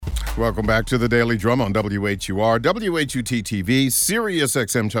Welcome back to the Daily Drum on WHUR, WHUT-TV, Sirius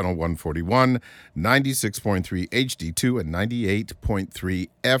XM Channel 141, 96.3 HD2, and 98.3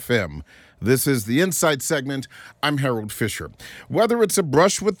 FM. This is the Insight segment. I'm Harold Fisher. Whether it's a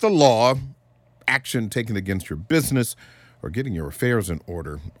brush with the law, action taken against your business, or getting your affairs in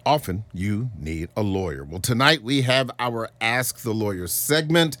order, often you need a lawyer. Well, tonight we have our Ask the Lawyer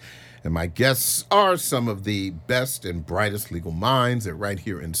segment, and my guests are some of the best and brightest legal minds. They're right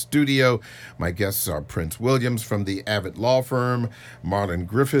here in studio. My guests are Prince Williams from the Avid Law Firm, Marlon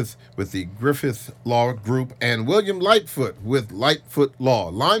Griffith with the Griffith Law Group, and William Lightfoot with Lightfoot Law.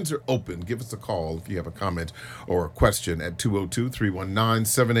 Lines are open. Give us a call if you have a comment or a question at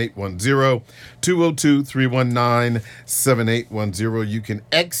 202-319-7810, 202-319-7810. You can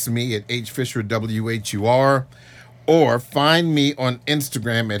X me at HFisherWHUR, or find me on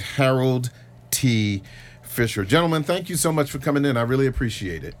Instagram at Harold T. Fisher. Gentlemen, thank you so much for coming in. I really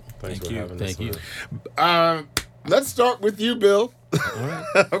appreciate it. Thank you. Thank you. Let's start with you, Bill. All right.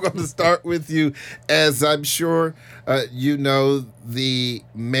 I'm going to start with you. As I'm sure you know, the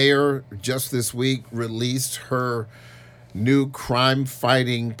mayor just this week released her new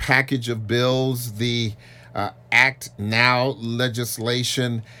crime-fighting package of bills, the Act Now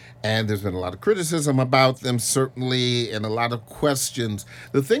legislation. And there's been a lot of criticism about them, certainly, and a lot of questions.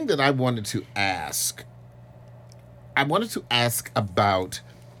 The thing that I wanted to ask about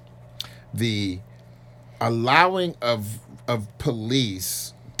the allowing of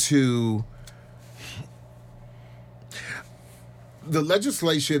police to... The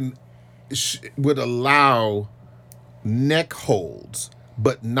legislation would allow neck holds,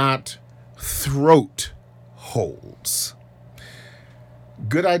 but not throat holds.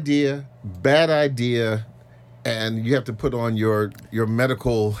 Good idea, bad idea, and you have to put on your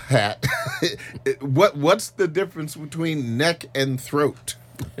medical hat. What's the difference between neck and throat?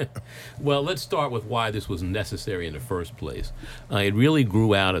 Well, let's start with why this was necessary in the first place. It really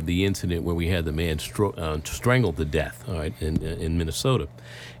grew out of the incident where we had the man strangled to death, all right, in Minnesota.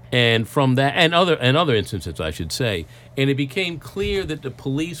 And from that, and other instances, I should say, and it became clear that the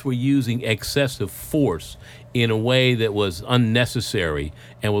police were using excessive force in a way that was unnecessary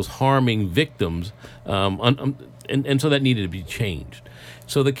and was harming victims, and so that needed to be changed.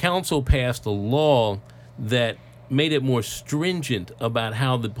 So the council passed a law that made it more stringent about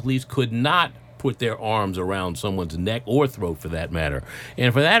how the police could not put their arms around someone's neck or throat, for that matter.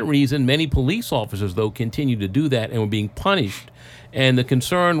 And for that reason, many police officers, though, continued to do that and were being punished. And the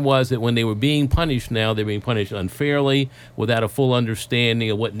concern was that when they were being punished now, they're being punished unfairly without a full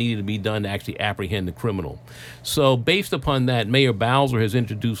understanding of what needed to be done to actually apprehend the criminal. So based upon that, Mayor Bowser has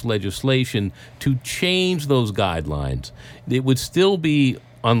introduced legislation to change those guidelines. It would still be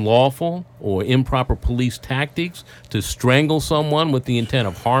unlawful or improper police tactics to strangle someone with the intent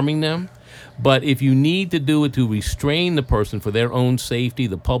of harming them. But if you need to do it to restrain the person for their own safety,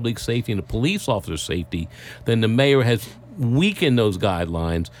 the public safety, and the police officer's safety, then the mayor has weakened those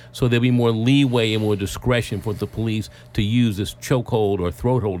guidelines so there'll be more leeway and more discretion for the police to use this chokehold or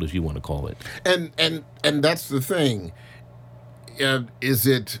throat hold, as you want to call it. And that's the thing. Is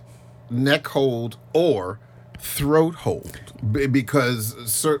it neck hold or throat hold? Because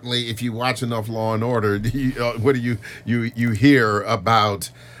certainly, if you watch enough Law and Order, what do you hear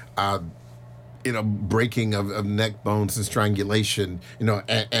about? Breaking of neck bones and strangulation,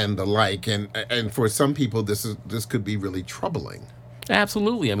 and the like, and for some people, this could be really troubling.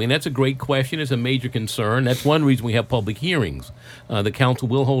 Absolutely. I mean, that's a great question. It's a major concern. That's one reason we have public hearings. The council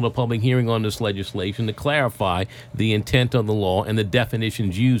will hold a public hearing on this legislation to clarify the intent of the law and the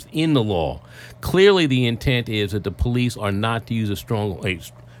definitions used in the law. Clearly, the intent is that the police are not to use a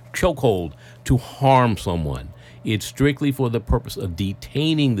chokehold to harm someone. It's strictly for the purpose of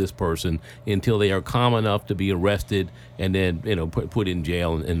detaining this person until they are calm enough to be arrested and then, put in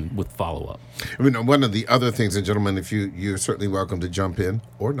jail and with follow-up. One of the other things, and gentlemen, if you're certainly welcome to jump in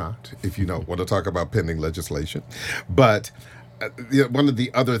or not, if you don't want to talk about pending legislation. But one of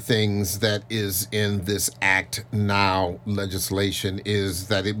the other things that is in this Act Now legislation is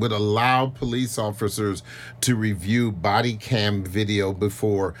that it would allow police officers to review body cam video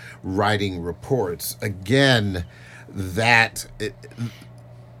before writing reports. Again,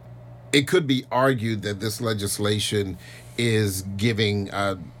 it could be argued that this legislation is giving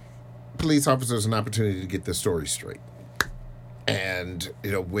police officers an opportunity to get their story straight. And,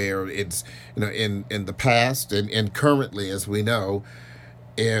 where it's, in the past and currently, as we know,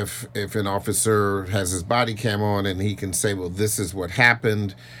 if an officer has his body cam on and he can say, well, this is what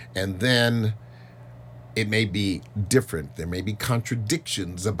happened, and then it may be different. There may be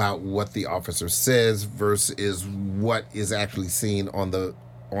contradictions about what the officer says versus what is actually seen on the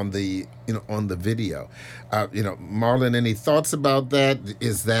on the video. Marlon, any thoughts about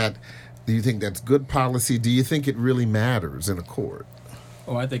that? Do you think that's good policy? Do you think it really matters in a court?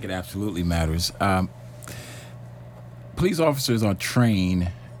 Oh, I think it absolutely matters. Police officers are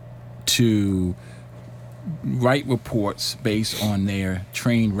trained to write reports based on their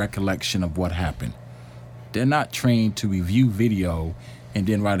trained recollection of what happened. They're not trained to review video and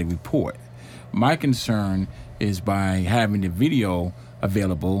then write a report. My concern is by having the video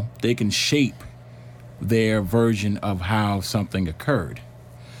available, they can shape their version of how something occurred.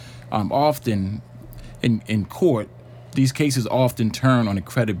 Often in court, these cases often turn on the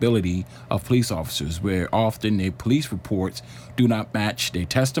credibility of police officers, where often their police reports do not match their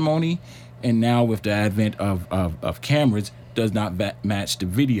testimony, and now with the advent of cameras, does not match the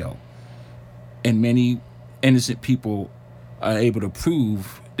video. And many innocent people are able to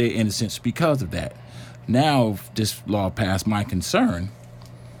prove their innocence because of that. Now, if this law passed, my concern,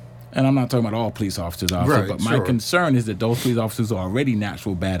 and I'm not talking about all police officers, right, but my concern is that those police officers who are already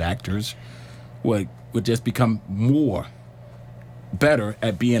natural bad actors would just become better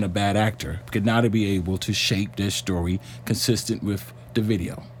at being a bad actor, because now they'll be able to shape their story consistent with the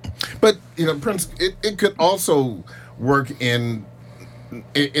video. But Prince, it could also work in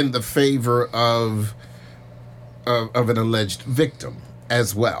the favor of an alleged victim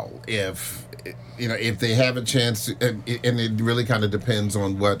as well, if they have a chance to, and it really kind of depends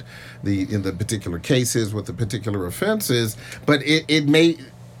on what in the particular case is, what the particular offense is, but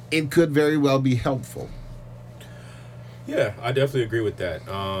it could very well be helpful. Yeah, I definitely agree with that.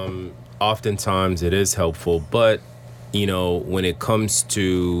 Oftentimes it is helpful, but when it comes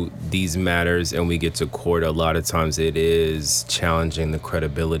to these matters and we get to court, a lot of times it is challenging the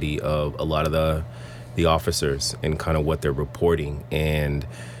credibility of a lot of the officers and kind of what they're reporting. And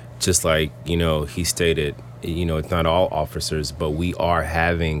just like, he stated, it's not all officers, but we are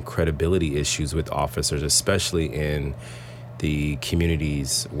having credibility issues with officers, especially in the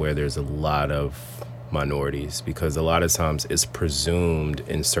communities where there's a lot of minorities, because a lot of times it's presumed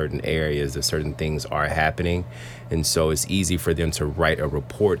in certain areas that certain things are happening. And so it's easy for them to write a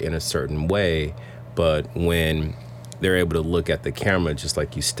report in a certain way. But when they're able to look at the camera, just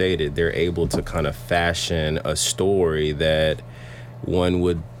like you stated, they're able to kind of fashion a story that one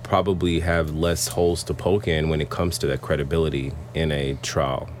would probably have less holes to poke in when it comes to that credibility in a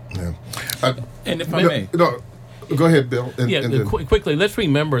trial. Yeah. And if I may. No, go ahead, Bill. Quickly, let's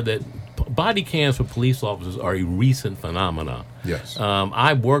remember that body cams for police officers are a recent phenomenon. Yes.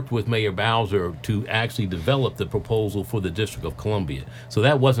 I worked with Mayor Bowser to actually develop the proposal for the District of Columbia. So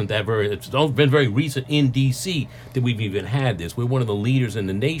that wasn't it's been very recent in D.C. that we've even had this. We're one of the leaders in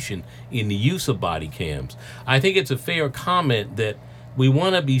the nation in the use of body cams. I think it's a fair comment that we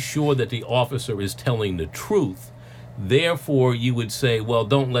want to be sure that the officer is telling the truth. Therefore, you would say, well,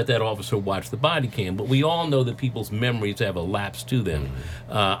 don't let that officer watch the body cam. But we all know that people's memories have a lapse to them.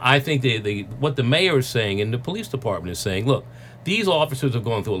 I think what the mayor is saying and the police department is saying, look, these officers have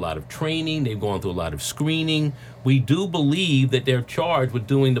gone through a lot of training. They've gone through a lot of screening. We do believe that they're charged with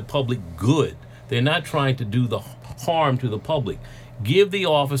doing the public good. They're not trying to do the harm to the public. Give the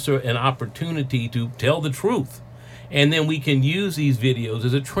officer an opportunity to tell the truth. And then we can use these videos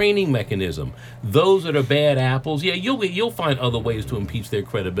as a training mechanism. Those that are bad apples, you'll find other ways to impeach their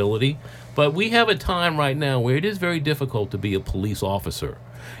credibility. But we have a time right now where it is very difficult to be a police officer.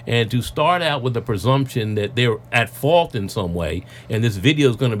 And to start out with the presumption that they're at fault in some way, and this video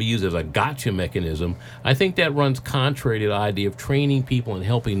is going to be used as a gotcha mechanism, I think that runs contrary to the idea of training people and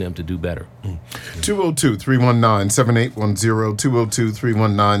helping them to do better. 202-319-7810,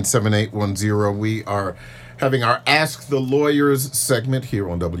 202-319-7810. We are having our Ask the Lawyers segment here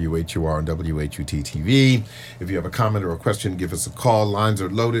on WHUR and WHUT-TV. If you have a comment or a question, give us a call. Lines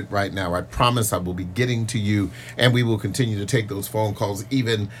are loaded right now. I promise I will be getting to you, and we will continue to take those phone calls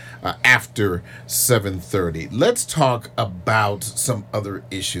even after 7:30. Let's talk about some other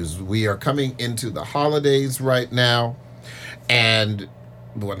issues. We are coming into the holidays right now, and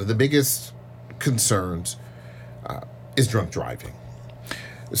one of the biggest concerns is drunk driving.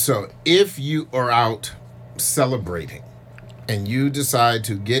 So if you are out celebrating and you decide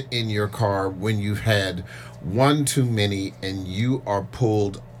to get in your car when you've had one too many and you are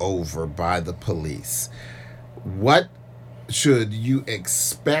pulled over by the police, what should you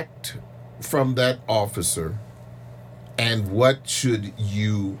expect from that officer, and what should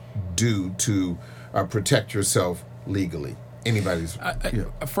you do to protect yourself legally? Anybody's.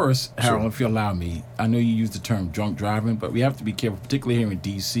 First, Harold, if you allow me, I know you use the term drunk driving, but we have to be careful, particularly here in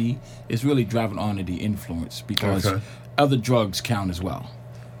D.C. It's really driving under the influence, because other drugs count as well.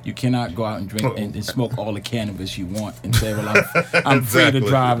 You cannot go out and drink and smoke all the cannabis you want and say, "Well, I'm free to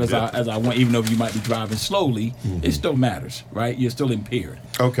drive as I want," even though you might be driving slowly. It still matters, right? You're still impaired.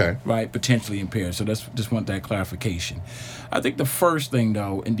 Okay. Right, potentially impaired. So that's just want that clarification. I think the first thing,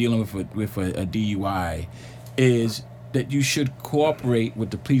 though, in dealing with a DUI, is that you should cooperate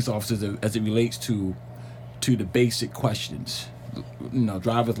with the police officers as it relates to the basic questions.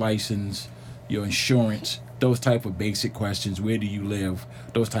 Driver's license, your insurance, those type of basic questions. Where do you live?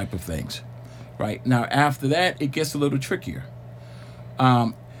 Those type of things. Right now, after that, it gets a little trickier.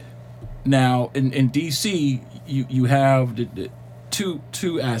 Now, in DC, you have the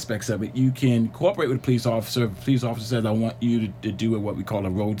two aspects of it. You can cooperate with a police officer. If the police officer says, "I want you to do what we call a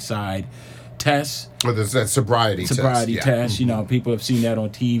roadside test." Well, there's that sobriety test. People have seen that on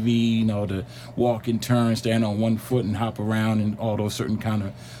TV. The walk and turn, stand on one foot and hop around, and all those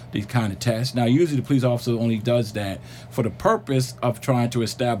these kind of tests. Now, usually the police officer only does that for the purpose of trying to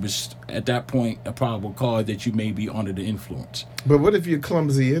establish at that point a probable cause that you may be under the influence. But what if you're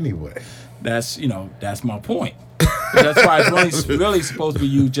clumsy anyway? That's my point. That's why it's really supposed to be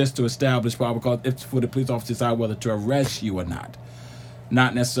used just to establish probable cause. It's for the police officer to decide whether to arrest you or not.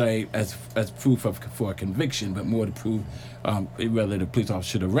 Not necessarily as proof for a conviction, but more to prove whether the police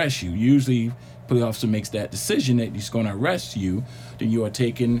officer should arrest you. Usually, the police officer makes that decision that he's going to arrest you, then you are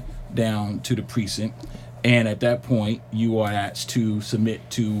taken down to the precinct, and at that point, you are asked to submit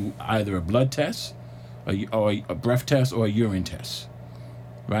to either a blood test, or a breath test, or a urine test,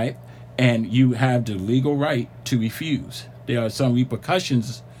 right? And you have the legal right to refuse. There are some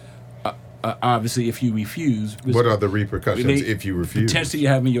repercussions. Obviously, if you refuse. What are the repercussions if you refuse? Potentially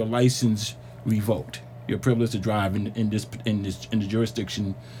having your license revoked, your privilege to drive in the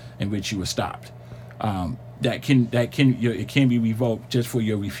jurisdiction in which you were stopped. It can be revoked just for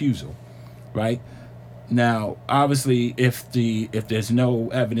your refusal, right? Now, obviously, if there's no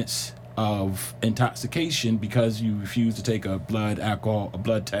evidence of intoxication because you refuse to take a blood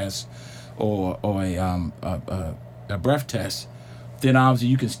test, or a breath test, then obviously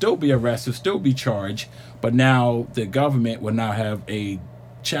you can still be arrested, still be charged, but now the government will now have a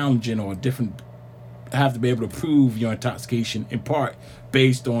challenging or have to be able to prove your intoxication in part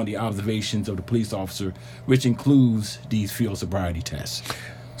based on the observations of the police officer, which includes these field sobriety tests.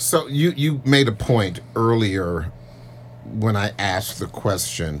 So you made a point earlier when I asked the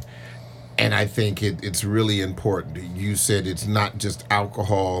question, and I think it's really important. You said it's not just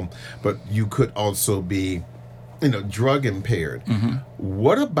alcohol, but you could also be drug impaired. Mm-hmm.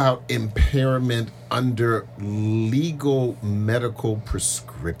 What about impairment under legal medical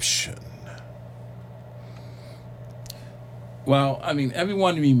prescription? Well,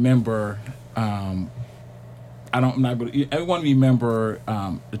 everyone remember. Everyone remember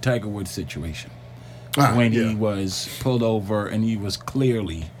the Tiger Woods situation when he was pulled over and he was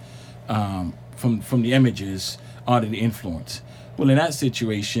clearly, from the images, under the influence. Well, in that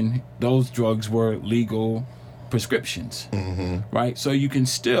situation, those drugs were legal prescriptions, right? So you can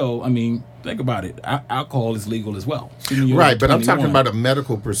still, think about it. Alcohol is legal as well. Right, but I'm talking about a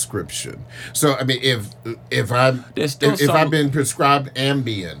medical prescription. So if I've been prescribed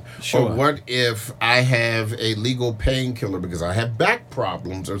Ambien, sure. Or what if I have a legal painkiller because I have back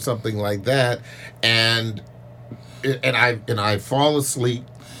problems or something like that, and I fall asleep.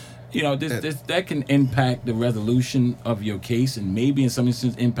 That can impact the resolution of your case, and maybe in some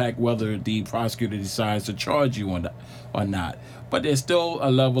instances impact whether the prosecutor decides to charge you or not. But there's still a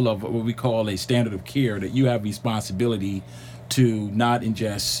level of what we call a standard of care that you have responsibility to not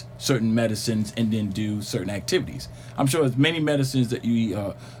ingest certain medicines and then do certain activities. I'm sure there's many medicines that we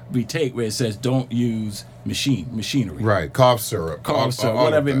take where it says don't use machinery. Right, cough syrup,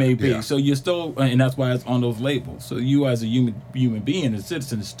 whatever it may be. Yeah. So you're still, and that's why it's on those labels. So you as a human being, a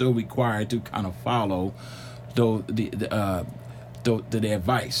citizen, is still required to kind of follow the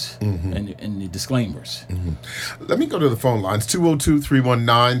advice and the disclaimers. Let me go to the phone lines.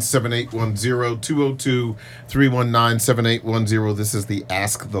 202-319-7810, 202-319-7810. This is the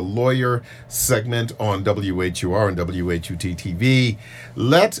Ask the Lawyer segment on WHUR and WHUT-TV.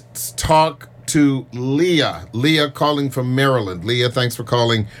 Let's talk to Leah. Leah calling from Maryland. Leah, thanks for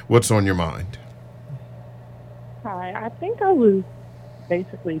calling. What's on your mind? Hi, I think I was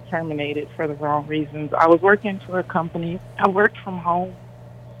basically terminated for the wrong reasons. I was working for a company. I worked from home,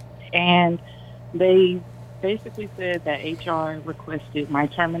 and they basically said that HR requested my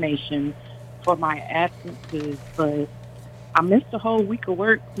termination for my absences, but I missed a whole week of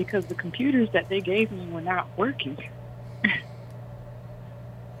work because the computers that they gave me were not working.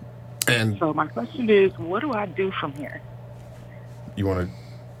 And so my question is, what do I do from here? You want to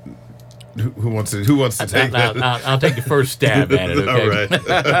Who wants to take that? I'll take the first stab at it. Okay. All right.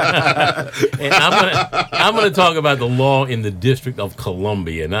 And I'm going to talk about the law in the District of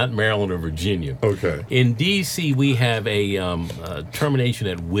Columbia, not Maryland or Virginia. Okay. In D.C., we have a termination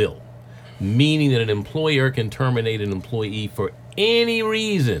at will, meaning that an employer can terminate an employee for any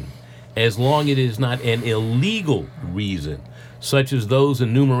reason, as long as it is not an illegal reason, such as those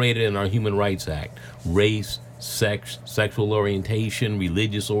enumerated in our Human Rights Act: race, sex, sexual orientation,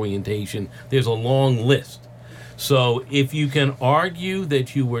 religious orientation. There's a long list. So if you can argue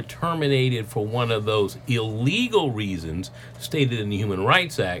that you were terminated for one of those illegal reasons stated in the Human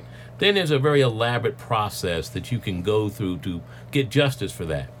Rights Act, then there's a very elaborate process that you can go through to get justice for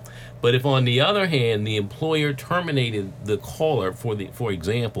that. But if, on the other hand, the employer terminated the caller, for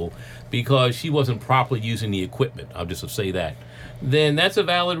example, because she wasn't properly using the equipment, I'll just say that, then that's a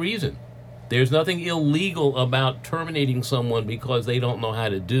valid reason. There's nothing illegal about terminating someone because they don't know how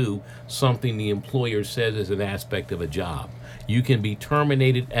to do something the employer says is an aspect of a job. You can be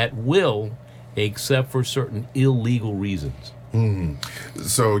terminated at will, except for certain illegal reasons. Mm-hmm.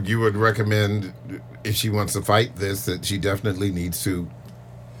 So you would recommend, if she wants to fight this, that she definitely needs to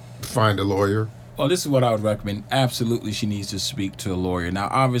find a lawyer? Well, this is what I would recommend. Absolutely, she needs to speak to a lawyer. Now,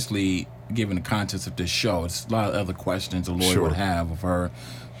 obviously, given the context of this show, it's a lot of other questions a lawyer would have of her.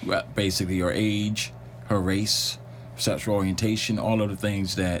 Basically, her age, her race, sexual orientation, all of the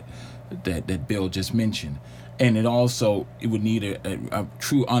things that Bill just mentioned. And it would need a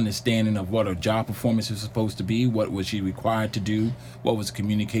true understanding of what her job performance is supposed to be, what was she required to do, what was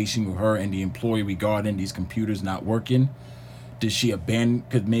communication with her and the employee regarding these computers not working. Did she abandon,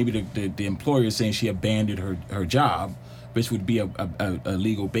 because maybe the employer is saying she abandoned her job, which would be a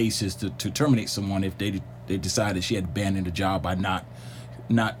legal basis to terminate someone if they decided she had abandoned the job by not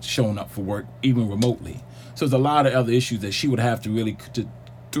showing up for work, even remotely. So there's a lot of other issues that she would have to really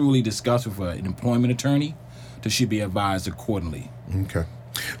thoroughly discuss with an employment attorney, so she'd be advised accordingly. Okay.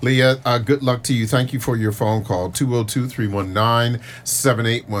 Leah, good luck to you. Thank you for your phone call. 202-319-7810.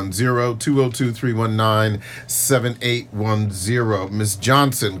 202-319-7810. Ms.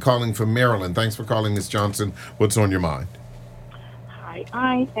 Johnson calling from Maryland. Thanks for calling, Ms. Johnson. What's on your mind? Hi,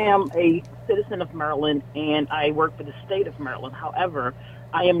 I am a citizen of Maryland, and I work for the state of Maryland. However,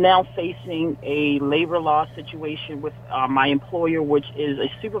 I am now facing a labor law situation with my employer, which is a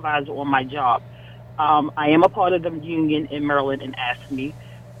supervisor on my job. I am a part of the union in Maryland in AFSCME.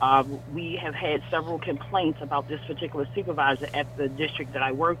 We have had several complaints about this particular supervisor at the district that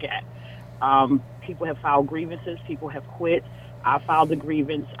I work at. People have filed grievances. People have quit. I filed a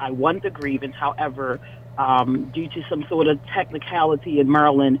grievance. I won the grievance. However, due to some sort of technicality in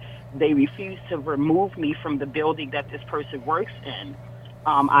Maryland, they refused to remove me from the building that this person works in.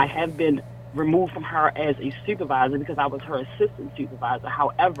 I have been removed from her as a supervisor because I was her assistant supervisor.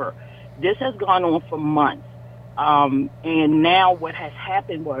 However, this has gone on for months. And now what has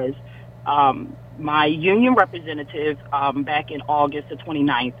happened was my union representative back in August the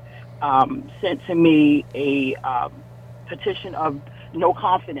 29th sent to me a petition of no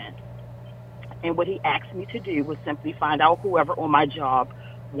confidence. And what he asked me to do was simply find out whoever on my job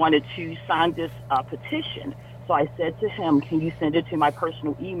wanted to sign this petition. So I said to him, can you send it to my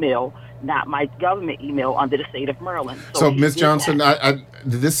personal email, not my government email under the state of Maryland? So Ms. Johnson,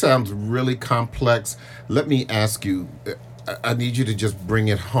 this sounds really complex. Let me ask you, I need you to just bring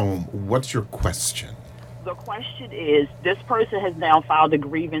it home. What's your question? The question is, this person has now filed a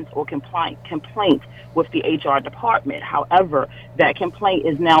grievance or complaint with the HR department. However, that complaint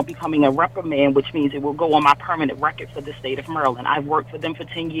is now becoming a reprimand, which means it will go on my permanent record for the state of Maryland. I've worked for them for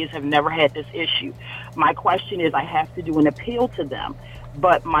 10 years, have never had this issue. My question is, I have to do an appeal to them.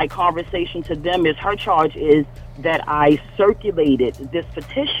 But my conversation to them is, her charge is that I circulated this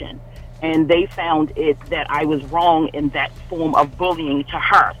petition, and they found it that I was wrong in that form of bullying to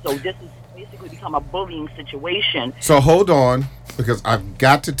her. So this is basically become a bullying situation. So hold on, because I've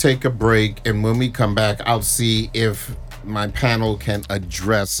got to take a break, and when we come back, I'll see if my panel can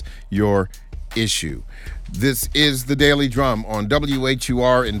address your issue. This is The Daily Drum on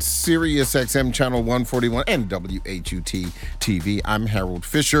WHUR and Sirius XM Channel 141 and WHUT TV. I'm Harold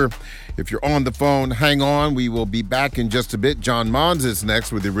Fisher. If you're on the phone, hang on. We will be back in just a bit. John Mons is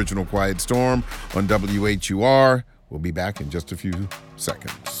next with the original Quiet Storm on WHUR. We'll be back in just a few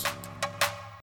seconds.